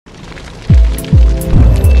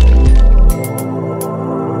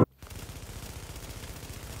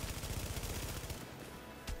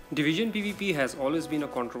Division PvP has always been a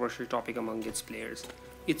controversial topic among its players.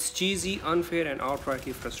 It's cheesy, unfair, and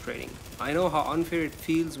outrightly frustrating. I know how unfair it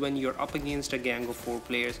feels when you're up against a gang of 4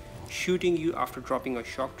 players shooting you after dropping a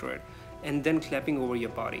shock turret and then clapping over your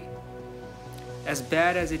body. As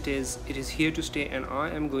bad as it is here to stay, and I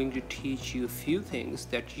am going to teach you a few things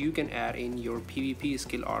that you can add in your PvP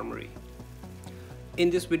skill armory. In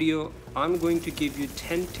this video, I'm going to give you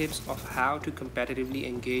 10 tips of how to competitively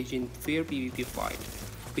engage in fair PvP fight,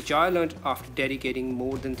 which I learned after dedicating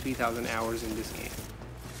more than 3,000 hours in this game.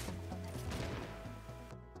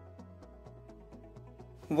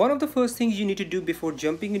 One of the first things you need to do before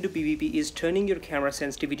jumping into PvP is turning your camera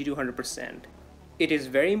sensitivity to 100%. It is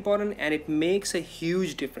very important and it makes a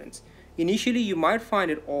huge difference. Initially you might find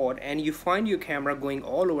it odd and you find your camera going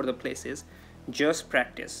all over the places. Just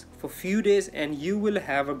practice for a few days and you will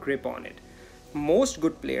have a grip on it. Most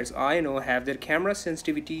good players I know have their camera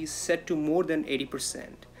sensitivity set to more than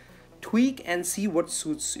 80%. Tweak and see what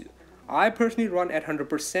suits you. I personally run at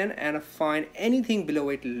 100% and find anything below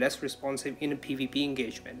it less responsive in a PvP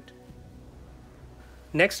engagement.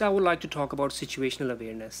 Next, I would like to talk about situational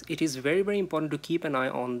awareness. It is very important to keep an eye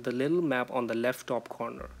on the little map on the left top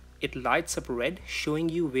corner. It lights up red, showing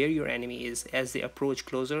you where your enemy is. As they approach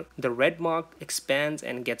closer, the red mark expands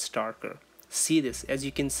and gets darker. See this, as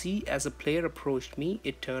you can see, as a player approached me,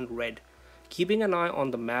 it turned red. Keeping an eye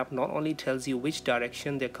on the map not only tells you which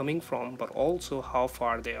direction they're coming from, but also how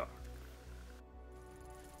far they are.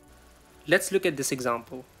 Let's look at this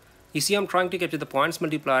example. You see, I'm trying to get to the points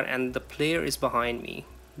multiplier and the player is behind me.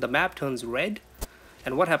 The map turns red,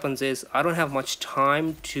 and what happens is I don't have much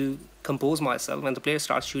time to compose myself when the player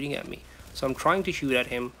starts shooting at me. So I'm trying to shoot at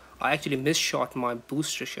him. I actually misshot my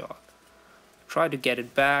booster shot. Try to get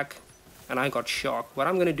it back, and I got shocked. What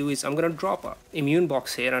I'm going to do is I'm going to drop a immune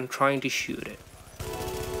box here and trying to shoot it.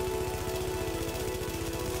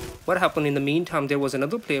 What happened in the meantime, there was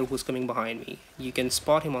another player who was coming behind me. You can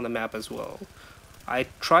spot him on the map as well. I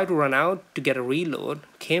tried to run out to get a reload,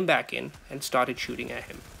 came back in and started shooting at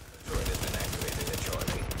him.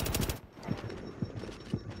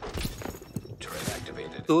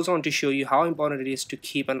 Goes on to show you how important it is to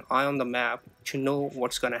keep an eye on the map to know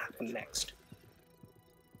what's going to happen next.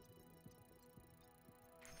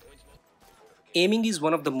 Aiming is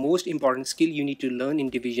one of the most important skills you need to learn in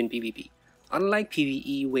Division PvP. Unlike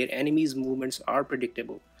PvE, where enemies' movements are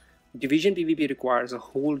predictable, Division PvP requires a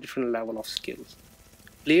whole different level of skills.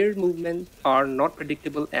 Player movements are not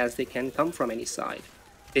predictable as they can come from any side.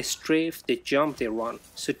 They strafe, they jump, they run.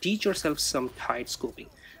 So teach yourself some tight scoping.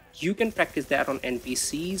 You can practice that on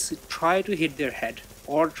NPCs, try to hit their head,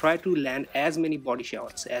 or try to land as many body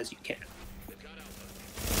shots as you can.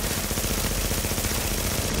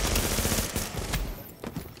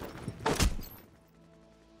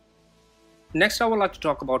 Next, I would like to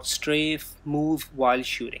talk about strafe, move while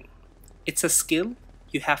shooting. It's a skill,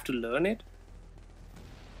 you have to learn it.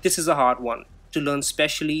 This is a hard one to learn,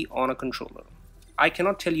 especially on a controller. I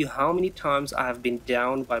cannot tell you how many times I have been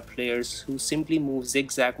downed by players who simply move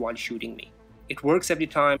zigzag while shooting me. It works every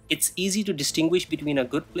time. It's easy to distinguish between a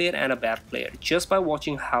good player and a bad player just by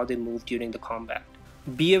watching how they move during the combat.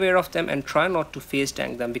 Be aware of them and try not to face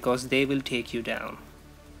tank them because they will take you down.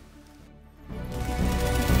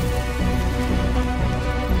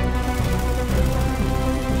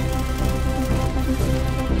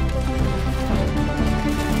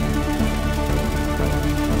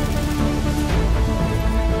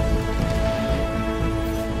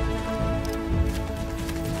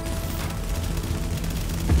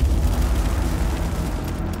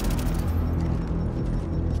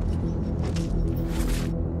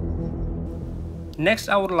 Next,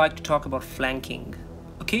 I would like to talk about flanking.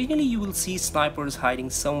 Occasionally you will see snipers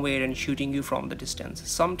hiding somewhere and shooting you from the distance.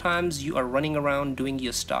 Sometimes you are running around doing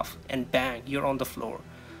your stuff and bang, you're on the floor.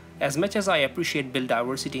 As much as I appreciate build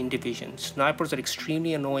diversity in Division, snipers are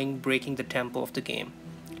extremely annoying, breaking the tempo of the game.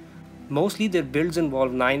 Mostly their builds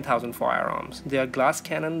involve 9,000 firearms. They are glass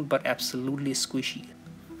cannon but absolutely squishy.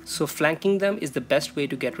 So flanking them is the best way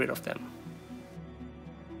to get rid of them.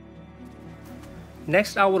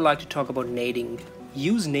 Next, I would like to talk about nading.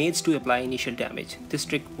 Use nades to apply initial damage. This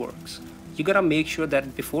trick works. You gotta make sure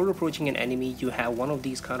that before approaching an enemy, you have one of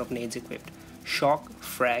these kind of nades equipped. Shock,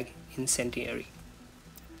 frag, incendiary.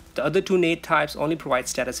 The other 2 nade types only provide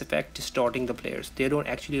status effect, distorting the players. They don't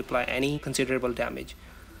actually apply any considerable damage.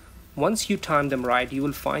 Once you time them right, you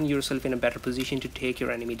will find yourself in a better position to take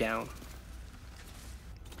your enemy down.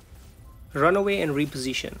 Run away and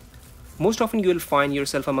reposition. Most often you will find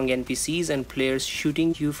yourself among NPCs and players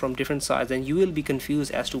shooting you from different sides and you will be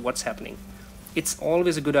confused as to what's happening. It's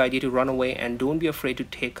always a good idea to run away and don't be afraid to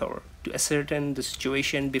take cover, to ascertain the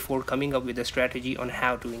situation before coming up with a strategy on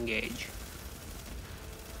how to engage.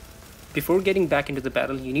 Before getting back into the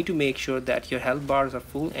battle, you need to make sure that your health bars are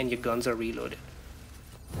full and your guns are reloaded.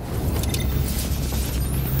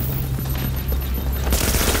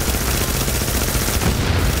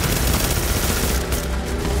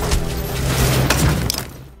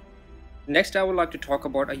 Next, I would like to talk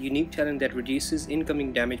about a unique talent that reduces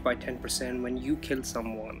incoming damage by 10% when you kill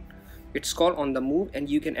someone. It's called On the Move and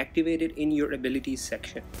you can activate it in your abilities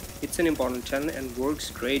section. It's an important talent and works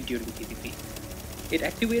great during PvP. It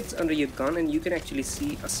activates under your gun and you can actually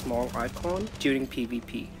see a small icon during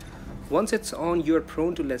PvP. Once it's on, you're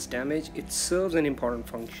prone to less damage. It serves an important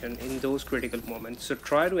function in those critical moments, so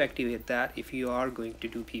try to activate that if you are going to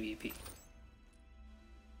do PvP.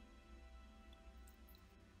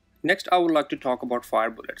 Next, I would like to talk about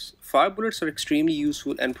fire bullets. Fire bullets are extremely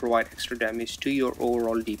useful and provide extra damage to your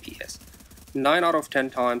overall DPS. 9 out of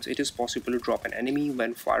 10 times it is possible to drop an enemy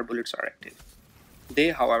when fire bullets are active. They,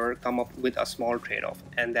 however, come up with a small trade-off,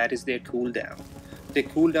 and that is their cooldown. Their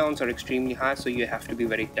cooldowns are extremely high, so you have to be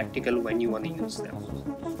very tactical when you want to use them.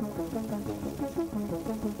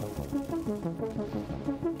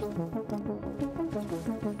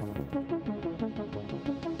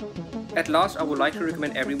 At last, I would like to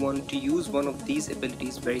recommend everyone to use one of these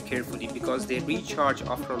abilities very carefully because they recharge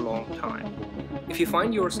after a long time. If you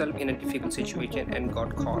find yourself in a difficult situation and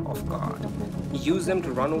got caught off guard, use them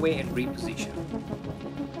to run away and reposition.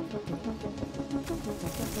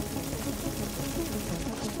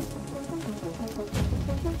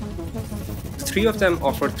 Three of them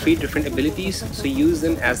offer 3 different abilities, so use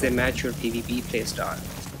them as they match your PvP playstyle.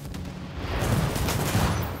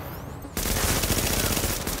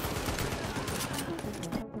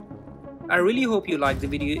 I really hope you liked the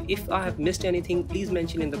video. If I have missed anything, please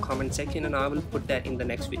mention in the comment section and I will put that in the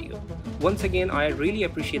next video. Once again, I really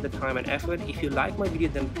appreciate the time and effort. If you like my video,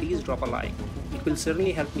 then please drop a like. It will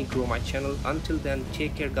certainly help me grow my channel. Until then,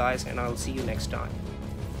 take care guys, and I'll see you next time.